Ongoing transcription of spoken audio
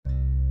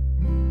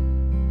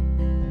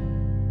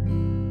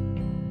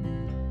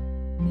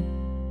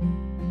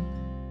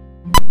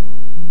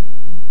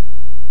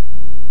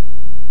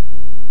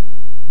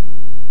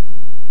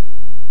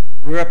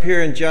We're up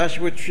here in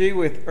Joshua Tree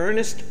with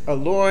Ernest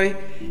Alloy,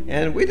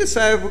 and we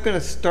decided we're going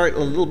to start a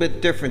little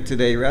bit different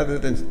today. Rather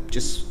than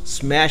just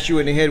smash you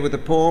in the head with a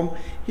poem,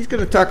 he's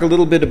going to talk a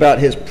little bit about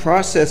his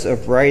process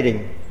of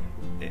writing.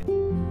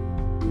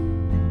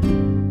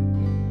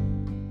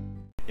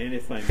 And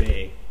if I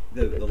may,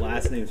 the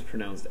last name is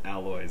pronounced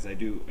Alois. I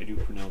do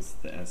pronounce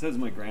the S. That was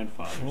my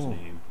grandfather's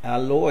name.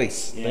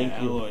 Alois. Yeah, Thank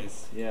you.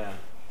 Alois. Yeah.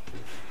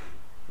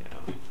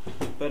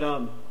 But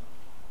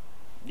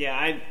yeah.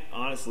 I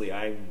honestly,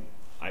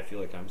 I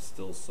feel like I'm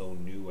still so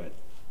new at.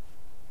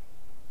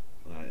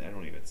 I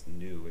don't even. It's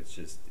new. It's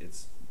just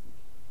it's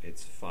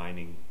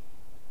finding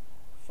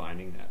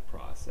that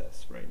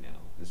process right now.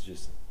 It's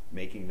just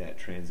making that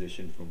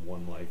transition from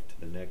one life to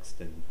the next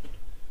and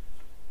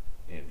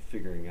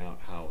figuring out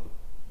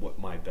what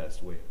my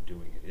best way of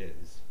doing it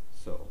is.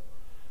 So,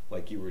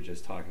 like you were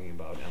just talking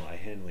about Ella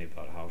Henley,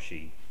 about how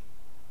she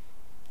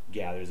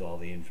gathers all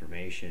the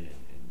information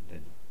and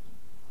then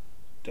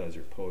does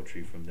her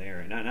poetry from there.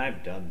 And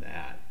I've done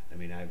that. I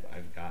mean,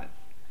 I've got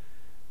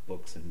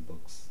books and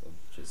books of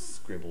just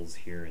scribbles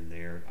here and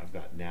there. I've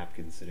got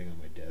napkins sitting on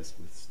my desk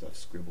with stuff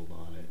scribbled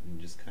on it, and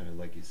just kind of,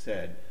 like you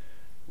said,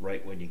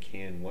 write when you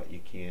can, what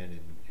you can,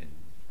 and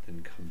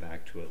then come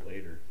back to it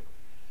later.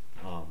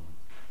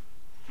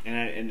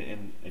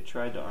 And I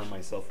tried to arm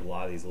myself with a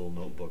lot of these little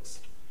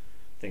notebooks,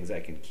 things I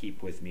can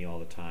keep with me all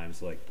the time.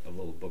 So like a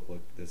little book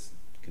like this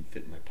can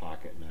fit in my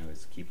pocket, and I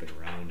always keep it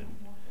around, and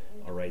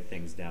I'll write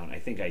things down. I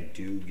think I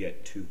do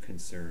get too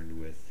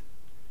concerned with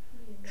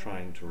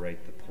trying to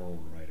write the poem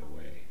right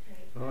away.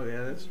 Oh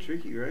yeah, that's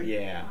tricky, right?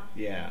 Yeah.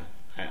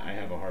 I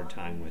have a hard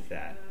time with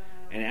that.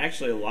 And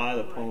actually, a lot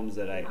of the poems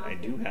that I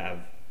do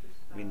have,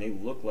 I mean, they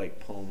look like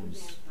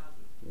poems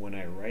when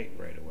I write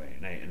right away,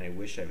 and I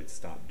wish I would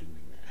stop doing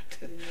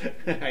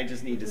that. I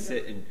just need to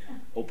sit and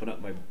open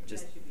up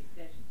just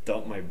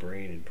dump my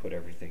brain and put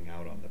everything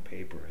out on the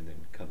paper, and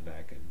then come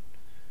back and.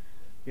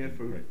 Yeah,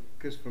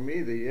 because for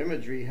me, the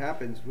imagery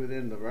happens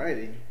within the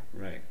writing.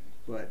 Right.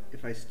 But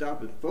if I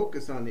stop and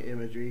focus on the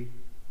imagery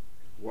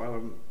while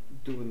I'm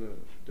doing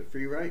the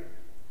free write,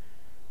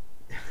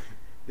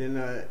 then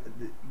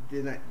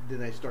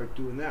I start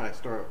doing that. I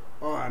start,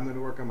 I'm going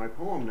to work on my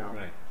poem now.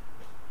 Right.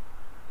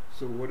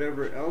 So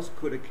whatever else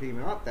could have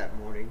came out that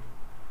morning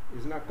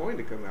is not going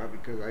to come out,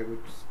 because I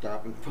would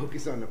stop and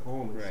focus on the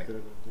poem instead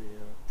of the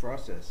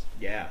process.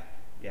 Yeah.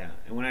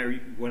 And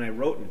when I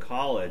wrote in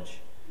college,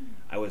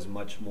 I was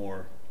much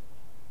more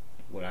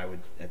what I would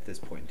at this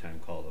point in time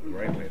call the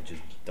right way of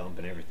just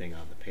dumping everything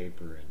on the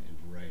paper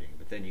and writing.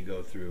 But then you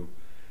go through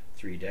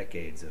 3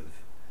 decades of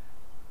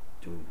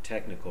doing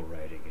technical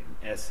writing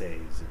and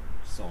essays and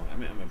so on. I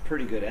mean, I'm a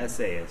pretty good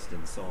essayist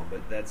and so on,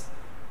 but that's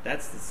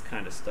this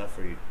kind of stuff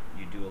where you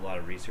do a lot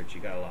of research, you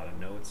got a lot of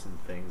notes and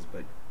things,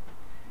 but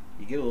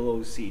you get a little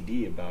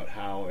OCD about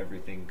how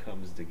everything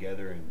comes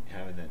together and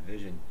having that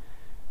vision.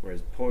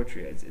 Whereas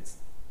poetry,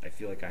 I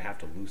feel like I have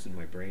to loosen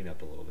my brain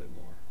up a little bit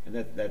more, and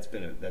that's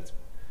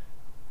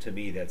to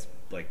me, that's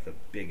like the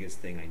biggest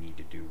thing I need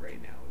to do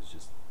right now, is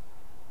just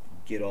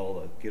get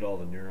all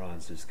the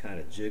neurons just kind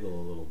of jiggle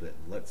a little bit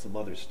and let some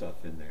other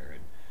stuff in there,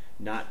 and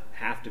not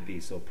have to be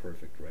so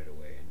perfect right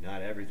away, and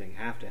not everything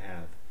have to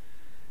have,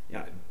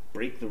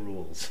 break the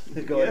rules.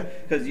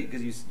 Because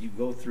you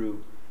go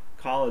through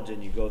college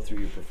and you go through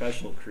your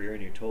professional career,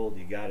 and you're told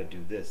you got to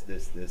do this,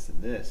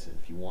 and this, and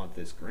if you want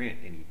this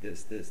grant, you need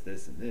this,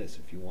 and this.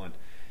 If you want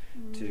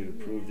to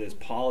approve this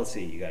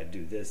policy, you got to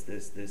do this,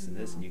 and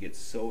this, and you get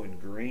so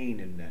ingrained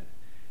in that.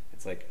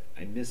 It's like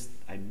I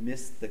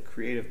miss the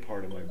creative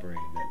part of my brain,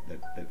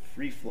 that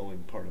free flowing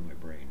part of my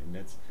brain, and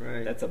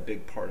that's a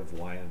big part of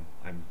why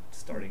I'm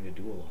starting to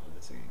do a lot of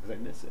this again, because I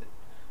miss it.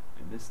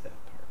 I miss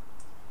that part.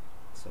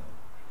 So,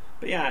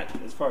 but yeah,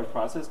 as far as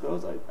process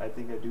goes, I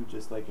think I do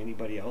just like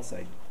anybody else.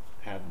 I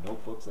have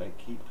notebooks I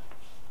keep.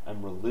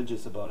 I'm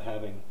religious about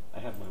having. I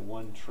have my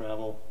one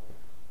travel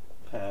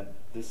pad.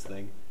 This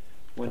thing.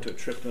 Went to a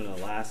trip in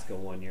Alaska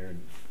one year,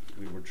 and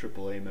we were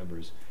AAA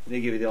members. And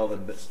they give you all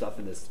the stuff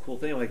in this cool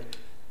thing. I'm like,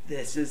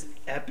 this is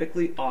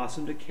epically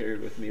awesome to carry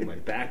with me in my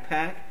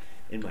backpack,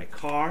 in my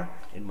car,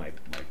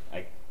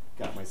 I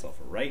got myself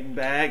a writing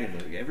bag,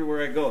 and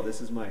everywhere I go, this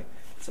is my.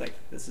 It's like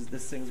this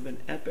thing's been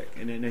epic.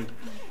 And then I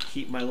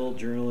keep my little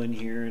journal in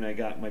here, and I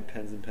got my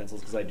pens and pencils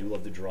because I do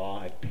love to draw.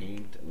 I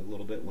paint a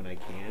little bit when I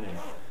can,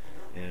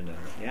 and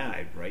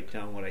I write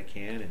down what I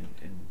can,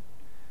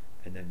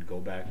 and then go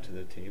back to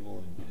the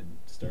table and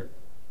start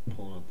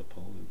pulling out the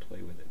poem and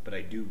play with it. But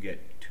I do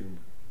get too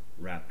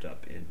wrapped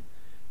up in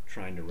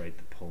trying to write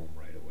the poem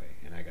right away,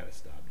 and I got to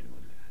stop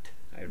doing that.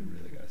 I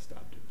really got to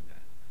stop doing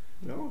that.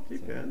 No,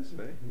 it depends.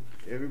 So, right?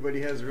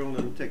 Everybody has their own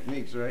little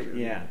techniques, right?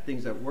 Yeah.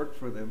 Things that work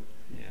for them.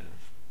 Yeah.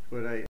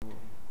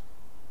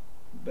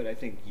 But I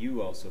think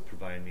you also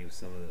provided me with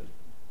some of the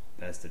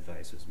best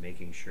advice, was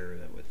making sure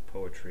that with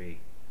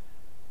poetry,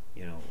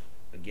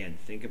 again,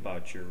 think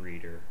about your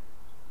reader.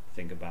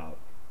 Think about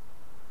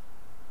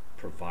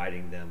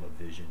providing them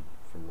a vision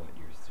for what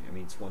you're. I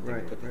mean, it's one thing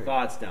to put the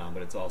thoughts down,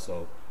 but it's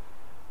also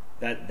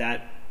that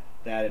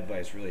that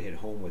advice really hit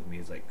home with me,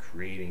 is like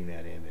creating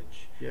that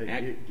image.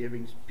 Yeah,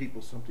 giving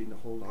people something to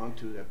hold on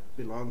to that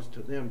belongs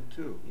to them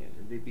too. Yeah.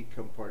 And they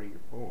become part of your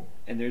poem.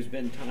 And there's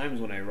been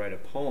times when I write a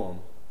poem,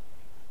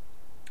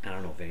 I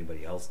don't know if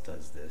anybody else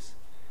does this,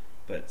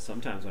 but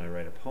sometimes when I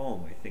write a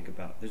poem, I think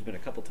about, there's been a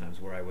couple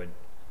times where I would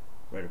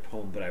write a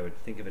poem, but I would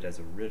think of it as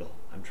a riddle.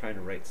 I'm trying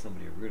to write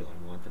somebody a riddle.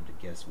 I want them to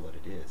guess what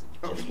it is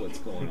and guess what's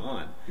going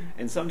on.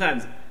 And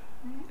sometimes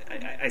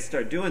I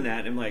start doing that,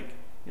 and I'm like,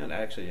 you know,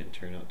 that actually didn't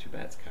turn out too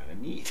bad. It's kind of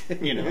neat.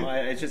 You know,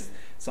 I just,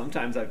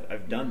 sometimes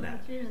I've done that.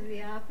 It's usually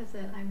the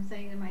opposite. I'm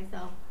saying to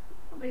myself,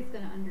 nobody's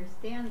going to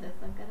understand this.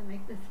 I've got to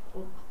make this a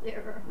little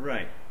clearer.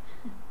 Right.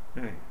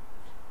 Right.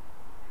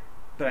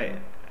 But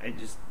I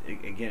just,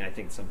 again, I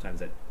think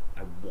sometimes that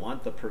I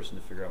want the person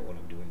to figure out what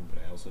I'm doing,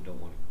 but I also don't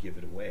want to give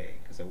it away,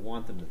 because I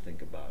want them to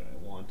think about it.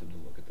 I want them to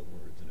look at the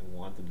words, and I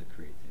want them to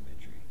create the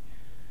imagery.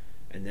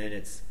 And then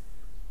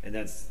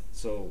that's,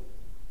 so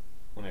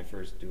when I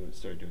first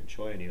started doing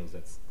Choya Needles,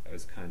 I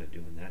was kind of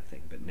doing that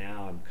thing. But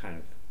now I'm kind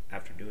of,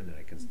 after doing that,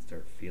 I can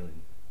start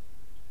feeling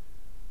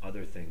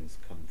other things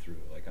come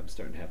through. Like I'm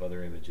starting to have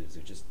other images.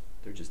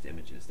 They're just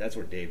images. That's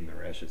where Dave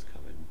Maresh is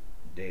coming.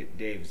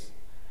 Dave's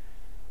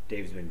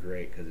been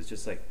great, because it's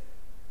just like,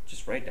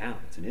 just write down.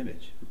 It's an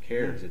image. Who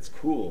cares? It's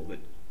cool, but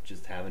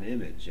just have an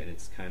image, and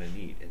it's kind of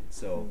neat. And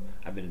so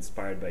I've been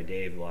inspired by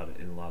Dave in a lot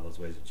of those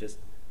ways. Just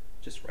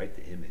write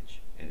the image,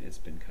 and it's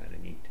been kind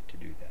of neat to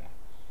do that.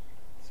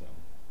 So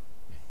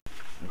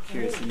I'm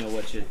curious to know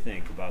what you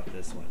think about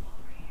this one.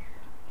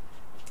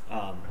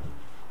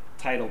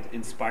 Titled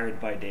 "Inspired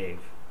by Dave."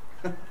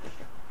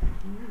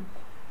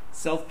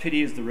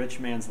 Self-pity is the rich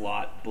man's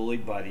lot,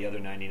 bullied by the other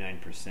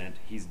 99%.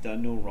 He's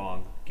done no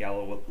wrong.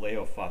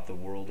 Galileo fought the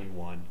world and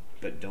won.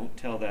 But don't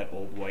tell that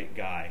old white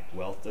guy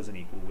wealth doesn't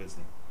equal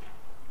wisdom.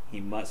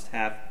 He must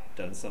have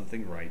done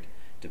something right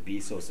to be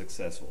so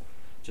successful.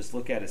 Just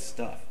look at his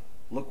stuff.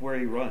 Look where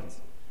he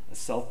runs. A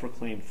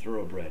self-proclaimed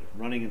thoroughbred,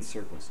 running in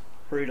circles,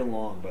 hurried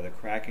along by the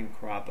cracking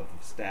crop of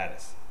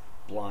status,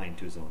 blind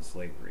to his own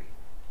slavery.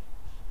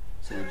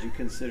 So would you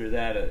consider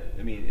that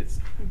I mean, it's...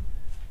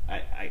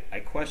 I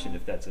question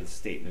if that's a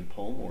statement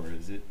poem, or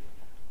is it...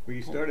 Well,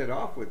 you started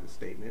off with a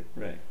statement,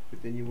 right?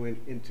 But then you went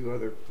into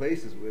other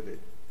places with it.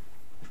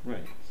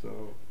 Right.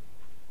 So,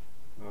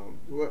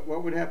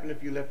 what would happen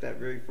if you left that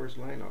very first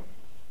line off?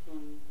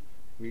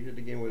 Read it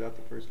again without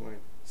the first line.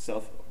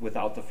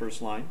 Without the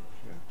first line?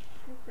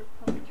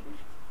 Yeah.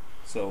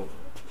 So,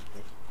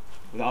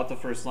 without the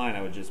first line,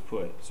 I would just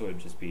put, so it would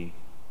just be,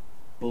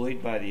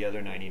 bullied by the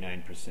other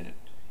 99%.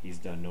 He's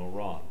done no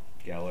wrong.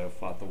 Galileo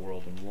fought the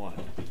world and won.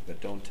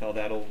 But don't tell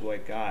that old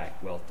white guy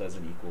wealth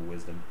doesn't equal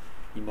wisdom.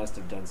 He must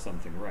have done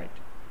something right.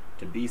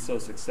 To be so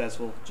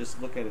successful,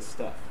 just look at his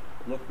stuff.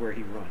 Look where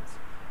he runs.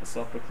 A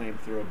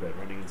self-proclaimed thoroughbred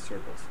running in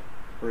circles,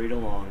 hurried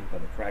along by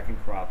the cracking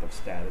crop of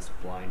status,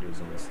 blind to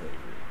his own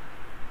slavery.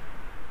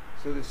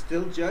 So there's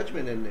still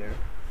judgment in there,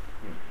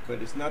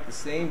 but it's not the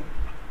same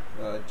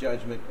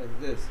judgment as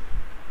this.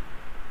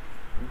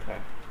 Okay.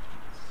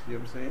 See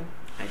what I'm saying?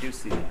 I do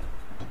see that.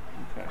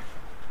 Okay.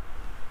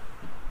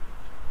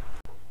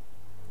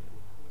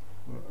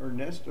 Well,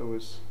 Ernesto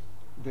was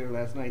there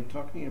last night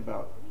talking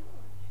about,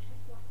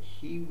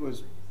 he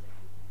was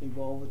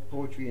involved with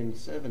poetry in the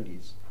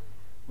 70s.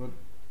 Well,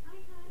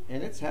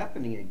 and it's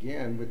happening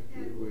again with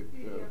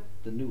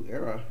the new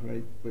era,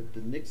 right? But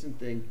the Nixon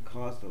thing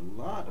caused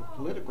a lot of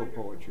political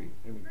poetry.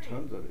 I mean,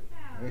 tons of it,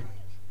 right?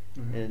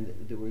 Mm-hmm.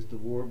 And there was the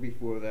war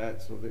before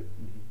that, so that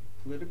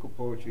political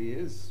poetry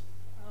is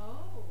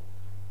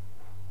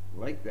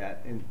like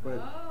that. And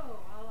but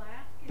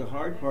the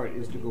hard part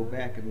is to go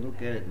back and look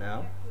at it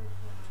now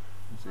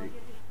and say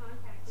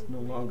it's no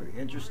longer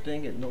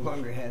interesting. It no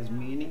longer has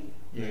meaning.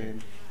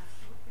 And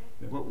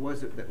what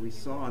was it that we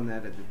saw in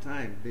that at the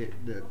time?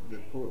 The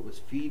poet was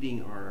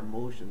feeding our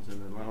emotions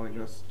and allowing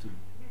us to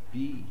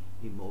be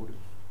emotive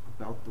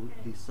about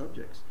these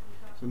subjects.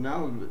 So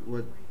now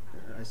what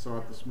I saw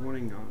it this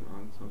morning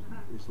on some,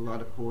 there's a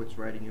lot of poets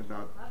writing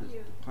about the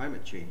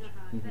climate change.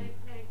 Mm-hmm.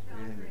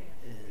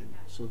 And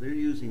so they're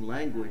using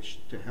language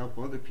to help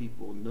other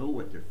people know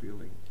what they're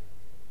feeling.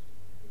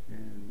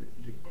 And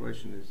the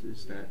question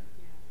is that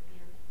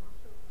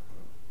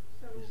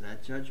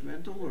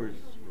judgmental or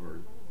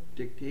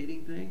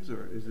dictating things,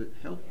 or is it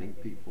helping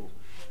people?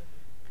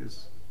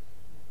 Because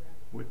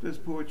what does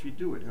poetry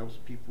do? It helps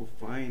people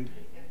find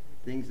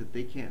things that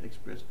they can't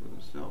express for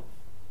themselves.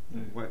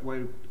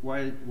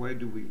 Why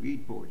do we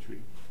read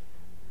poetry?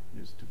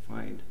 Is to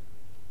find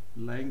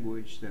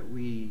language that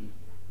we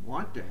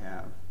want to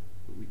have,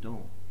 but we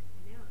don't.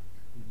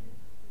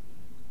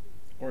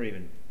 Or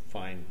even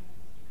find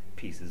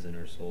pieces in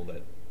our soul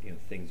that,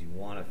 things you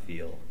want to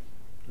feel,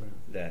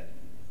 right, that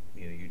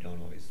you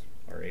don't always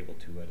are able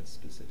to at a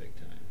specific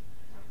time.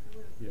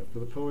 Yeah, for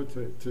the poet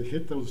to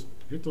hit those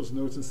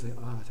notes and say,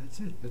 that's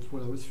it, that's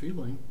what I was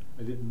feeling.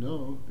 I didn't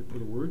know, they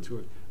put a word to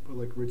it. But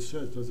like Rich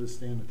says, does it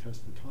stand the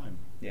test of time?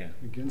 Yeah.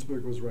 And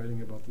Ginsberg was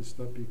writing about this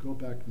stuff, but you go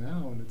back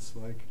now and it's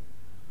like,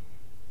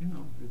 you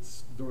know,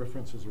 it's the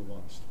references are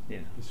lost.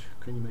 Yeah.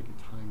 Can you make it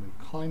timely?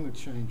 Climate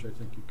change, I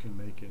think you can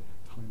make it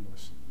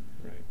timeless.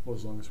 Right. Well,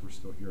 as long as we're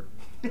still here.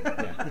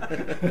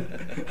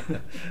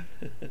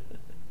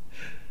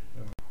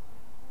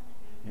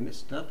 And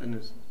it's tough in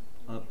this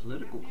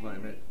political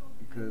climate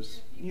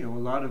because, you know, a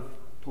lot of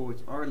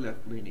poets are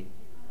left-leaning.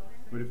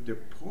 But if their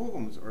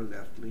poems are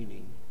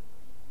left-leaning,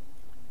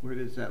 where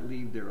does that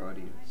leave their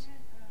audience?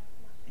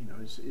 You know,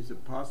 is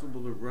it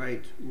possible to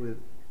write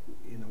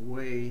in a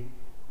way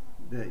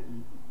that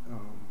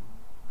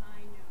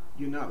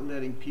you're not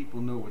letting people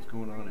know what's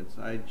going on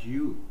inside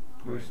you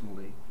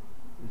personally,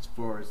 as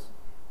far as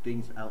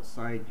things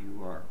outside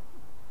you are?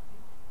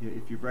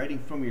 If you're writing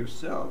from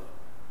yourself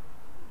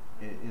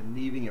and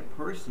leaving it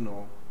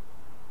personal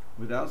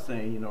without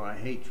saying, you know, I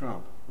hate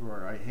Trump,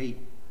 or I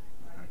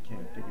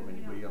can't think of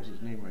anybody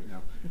else's name right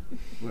now,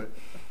 but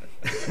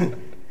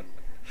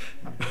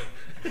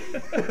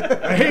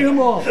I hate them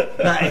all.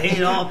 I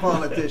hate all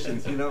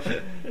politicians, you know.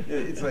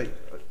 It's like,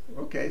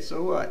 okay,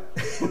 so what?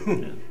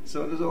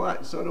 So do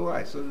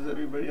I. So does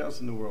everybody else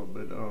in the world.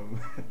 But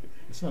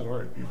it's not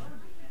art.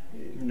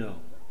 No,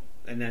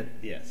 and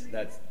it's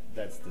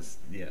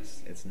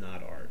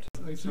not art.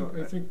 I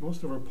think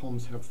most of our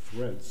poems have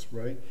threads,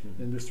 right?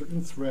 Mm-hmm. And there's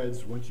certain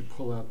threads. Once you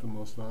pull out the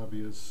most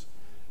obvious,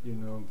 you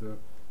know, the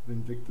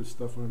vindictive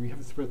stuff. When we have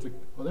a thread, like,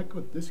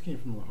 oh, this came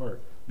from the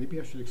heart. Maybe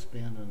I should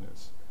expand on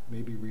this.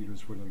 Maybe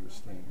readers would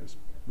understand this,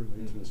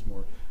 relate to this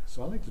more.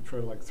 So I like to try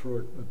to throw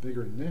a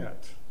bigger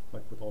net,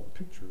 like with all the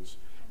pictures,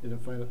 and then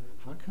find out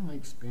how can I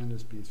expand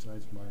this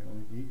besides my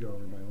own ego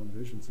or my own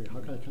vision. Say,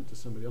 how can I come to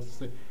somebody else and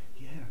say,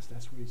 yes,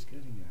 that's what he's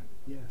getting at.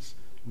 Yes,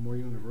 more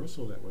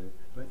universal that way.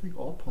 But I think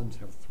all poems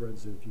have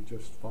threads that if you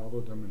just follow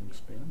them and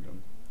expand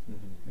them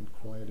and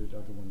quieted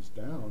other ones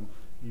down,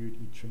 you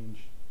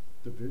change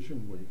the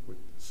vision would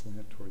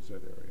slant towards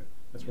that area.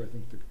 That's where I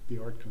think the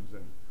art comes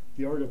in.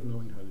 The art of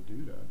knowing how to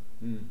do that,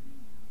 you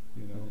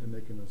know, and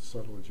making those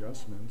subtle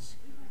adjustments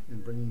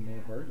and bringing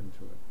more heart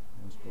into it,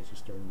 as opposed to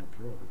starting up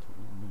here all the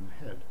time and in the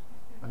head.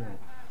 I don't know.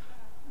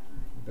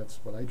 That's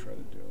what I try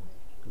to do,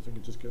 because I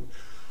can just get,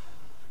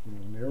 you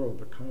know, narrow,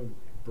 but kind of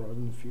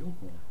broaden the field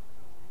more,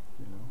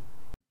 you know.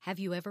 Have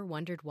you ever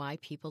wondered why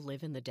people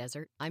live in the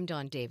desert? I'm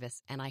Dawn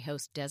Davis, and I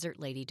host Desert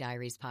Lady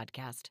Diaries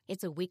podcast.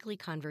 It's a weekly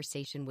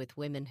conversation with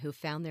women who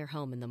found their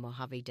home in the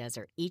Mojave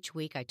Desert. Each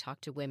week, I talk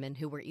to women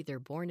who were either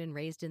born and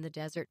raised in the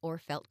desert or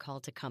felt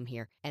called to come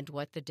here and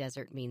what the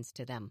desert means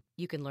to them.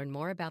 You can learn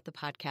more about the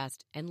podcast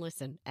and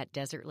listen at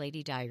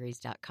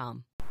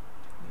desertladydiaries.com.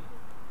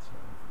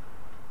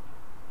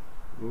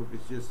 Well, if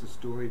it's just a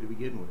story to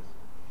begin with,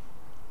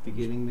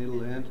 beginning,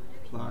 middle, end,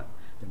 plot.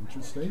 Then it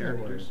should stay that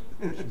way.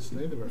 It should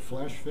stay that way.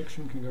 Flash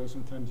fiction can go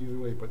sometimes either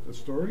way, but the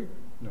story,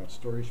 no,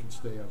 story should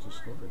stay as a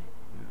story.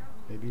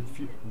 Yeah.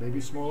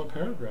 Maybe smaller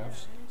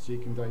paragraphs so you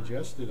can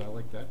digest it. I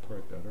like that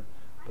part better,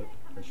 but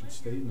I should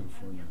stay in the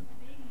format.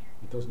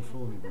 It doesn't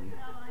fool anybody.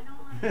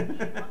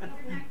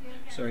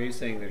 So are you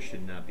saying there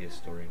should not be a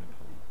story in a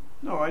poem?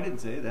 No, I didn't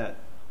say that.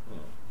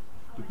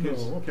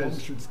 Because a poem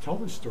should tell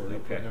the story,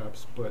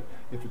 perhaps, but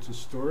if it's a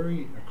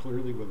story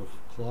clearly with a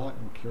plot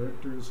and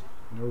characters,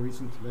 no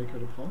reason to make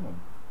it a poem.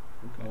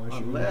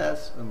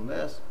 Unless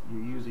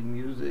you're using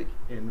music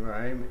and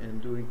rhyme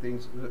and doing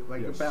things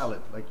like a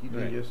ballad, like you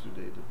did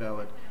yesterday, the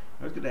ballad.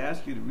 I was going to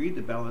ask you to read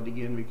the ballad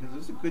again because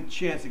there's a good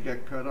chance it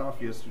got cut off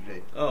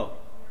yesterday. Oh,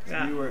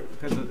 yeah. You were,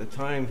 because of the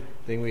time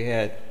thing we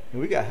had. And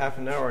we got half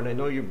an hour, and I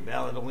know your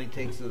ballad only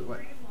takes,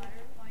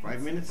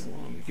 5 minutes?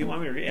 If you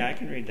want me to read, I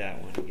can read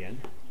that one again.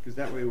 Because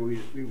that way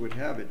we would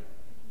have it.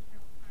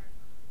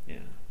 Yeah.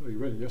 Well, you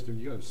read it yesterday.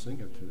 You got to sing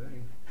it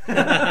today.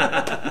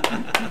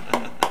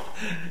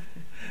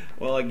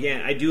 Well,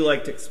 again, I do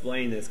like to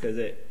explain this because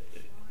it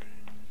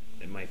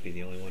might be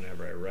the only one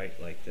ever I write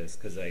like this.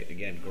 Because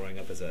again, growing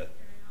up as a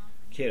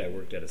kid, I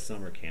worked at a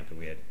summer camp and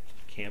we had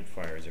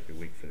campfires every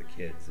week for the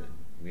kids, and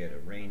we had a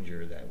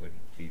ranger that would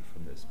be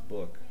from this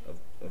book of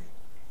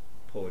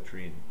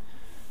poetry and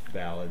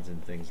ballads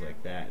and things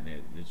like that. And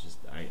it's just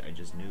I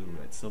just knew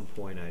at some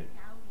point I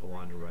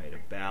wanted to write a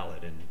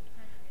ballad. And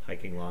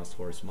hiking Lost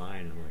Horse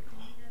Mine, I'm like,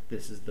 oh,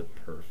 this is the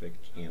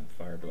perfect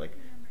campfire. But like,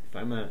 if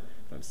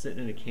I'm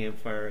sitting in a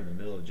campfire in the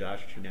middle of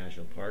Joshua Tree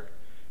National Park,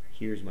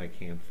 here's my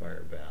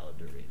campfire ballad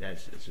to read.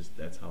 That's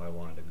how I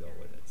wanted to go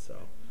with it.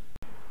 So,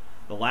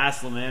 The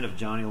Last Lament of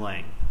Johnny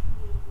Lang.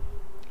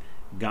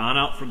 Gone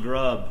out for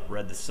grub,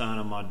 read the sign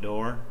on my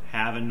door,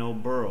 having no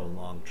burro,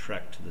 long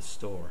trek to the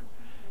store.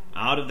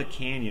 Out of the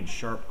canyon,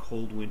 sharp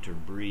cold winter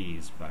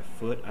breeze, by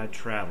foot I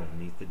travel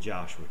neath the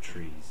Joshua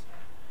trees.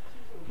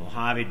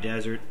 Mojave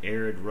Desert,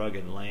 arid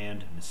rugged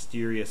land,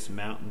 mysterious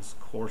mountains,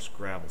 coarse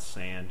gravel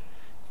sand,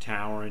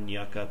 towering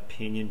yucca,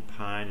 pinyon,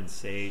 pine, and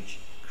sage,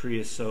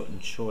 creosote and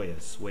cholla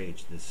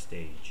swage this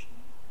stage.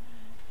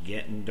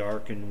 Getting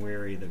dark and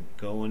weary, the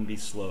going be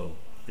slow,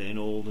 thin,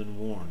 old, and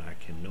worn, I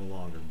can no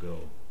longer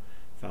go.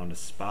 Found a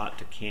spot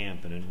to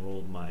camp and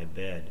enrolled my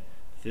bed,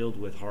 filled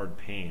with hard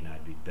pain,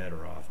 I'd be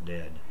better off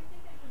dead.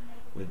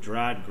 With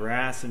dried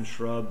grass and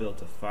shrub,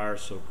 built a fire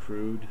so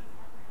crude,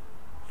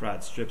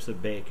 fried strips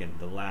of bacon,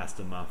 the last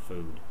of my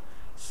food.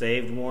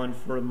 Saved one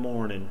for the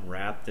morning,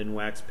 wrapped in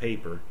wax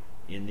paper,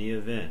 in the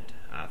event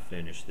I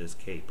finish this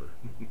caper.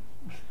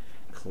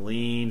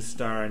 Clean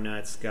starry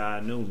night sky,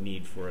 no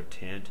need for a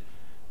tent.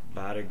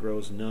 Body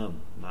grows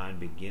numb, mind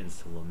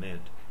begins to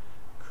lament.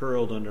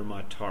 Curled under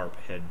my tarp,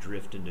 head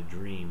drift into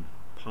dream,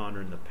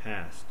 pondering the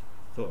past,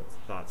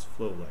 thoughts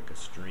flow like a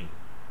stream.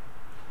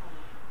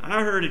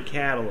 I herded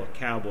cattle, a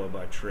cowboy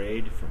by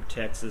trade, from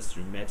Texas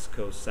through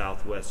Mexico,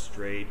 southwest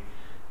strayed.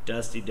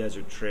 Dusty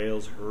desert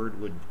trails, herd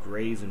would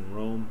graze and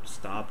roam,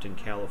 stopped in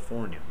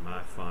California,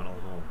 my final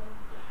home.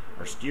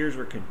 Our steers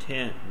were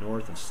content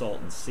north of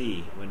Salton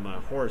Sea, when my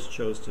horse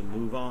chose to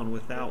move on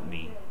without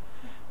me.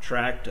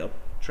 Tracked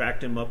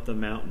him up the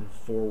mountain,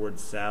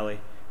 forward sally,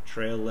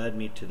 trail led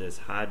me to this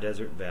high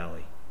desert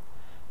valley.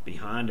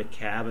 Behind a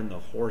cabin the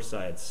horse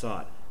I had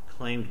sought,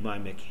 claimed by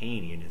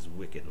McHaney and his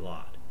wicked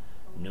lot.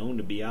 Known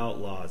to be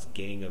outlaws,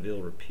 gang of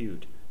ill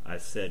repute, I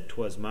said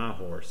 'twas my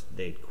horse,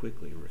 they'd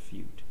quickly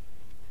refute.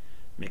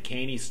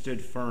 McHaney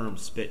stood firm,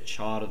 spit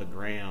chaw to the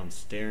ground,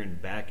 staring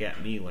back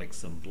at me like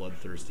some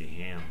bloodthirsty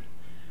hound.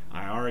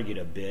 I argued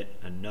a bit,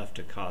 enough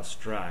to cause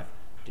strife,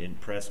 didn't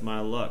press my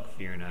luck,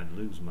 fearing I'd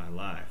lose my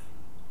life.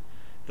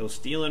 Though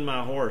stealing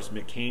my horse,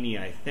 McHaney,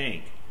 I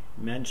think,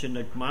 mentioned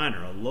a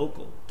miner, a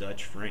local,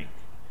 Dutch Frank.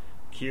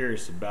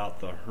 Curious about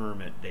the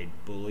hermit they'd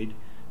bullied,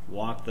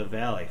 walked the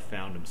valley,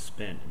 found him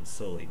spent and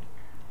sullied.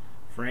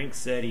 Frank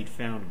said he'd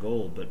found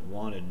gold but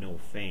wanted no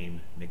fame.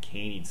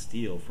 McHaney'd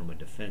steal from a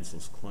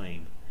defenseless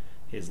claim.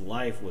 His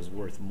life was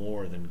worth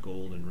more than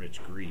gold and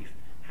rich grief.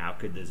 How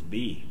could this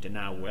be?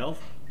 Deny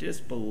wealth?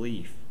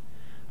 Disbelief.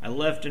 I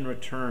left and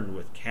returned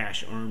with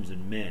cash, arms,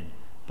 and men.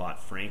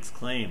 Bought Frank's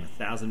claim,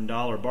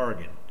 $1,000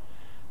 bargain.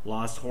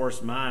 Lost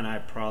horse mine, I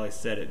probably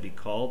said it be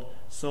called.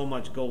 So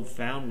much gold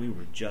found, we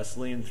were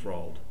justly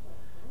enthralled.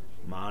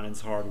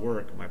 Mining's hard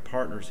work, my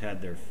partners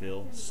had their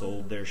fill,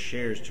 sold their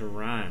shares to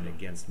Ryan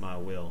against my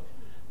will.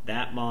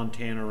 That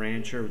Montana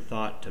rancher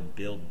thought to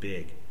build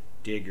big,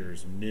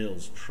 diggers,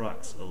 mills,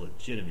 trucks, a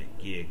legitimate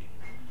gig.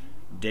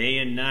 Day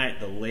and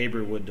night the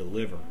labor would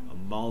deliver,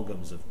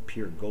 amalgams of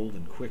pure gold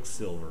and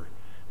quicksilver.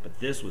 But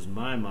this was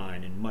my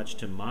mine, and much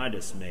to my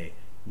dismay,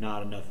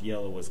 not enough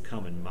yellow was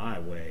coming my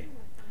way.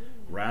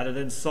 Rather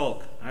than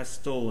sulk, I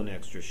stole an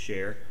extra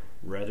share.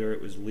 Whether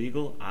it was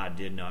legal, I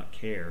did not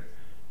care.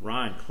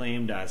 Ryan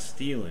claimed I was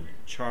stealing,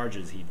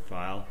 charges he'd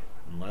file,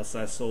 unless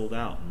I sold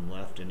out and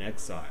left in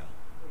exile.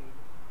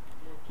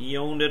 He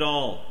owned it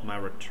all, my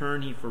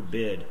return he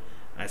forbid.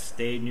 I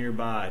stayed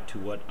nearby to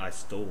what I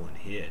stole and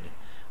hid.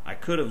 I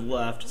could have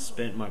left,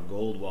 spent my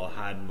gold while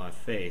hiding my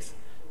face,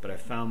 but I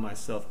found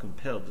myself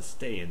compelled to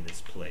stay in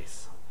this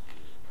place.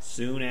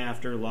 Soon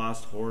after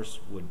lost horse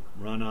would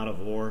run out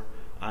of ore,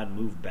 I'd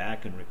move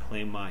back and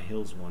reclaim my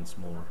hills once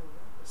more.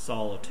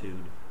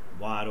 Solitude,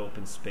 wide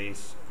open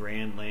space,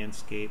 grand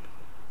landscape,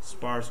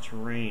 sparse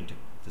terrain to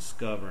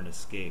discover and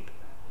escape.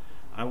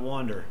 I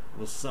wonder,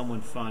 will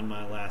someone find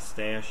my last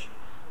stash?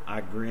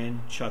 I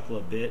grin, chuckle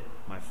a bit,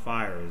 my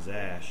fire is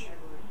ash.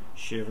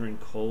 Shivering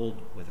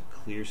cold with a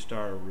clear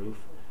star roof,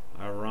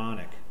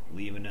 ironic,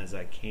 leaving as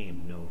I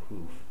came, no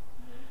hoof.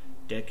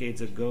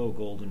 Decades ago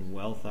golden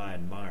wealth I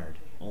admired,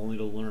 only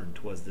to learn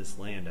 'twas this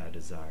land I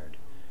desired.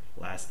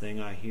 Last thing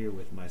I hear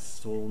with my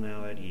soul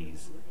now at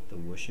ease, the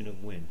whooshing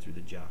of wind through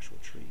the Joshua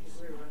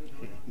trees. I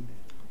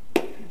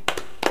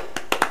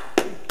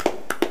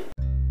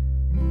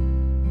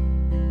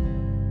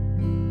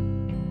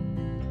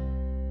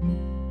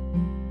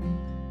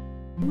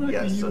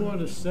reckon you ought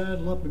to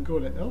saddle up and go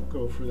to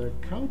Elko for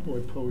that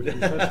cowboy poetry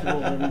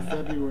festival every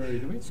February.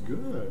 I mean, it's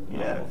good.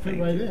 Yeah, fit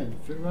right in.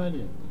 Fit right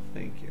in.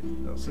 Thank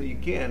you. So you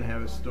can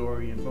have a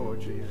story and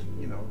poetry,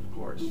 you know, of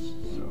course.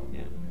 So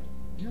Yeah.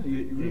 Yeah,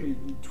 you really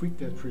tweaked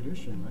that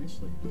tradition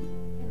nicely.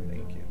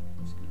 thank you.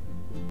 That's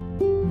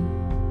good.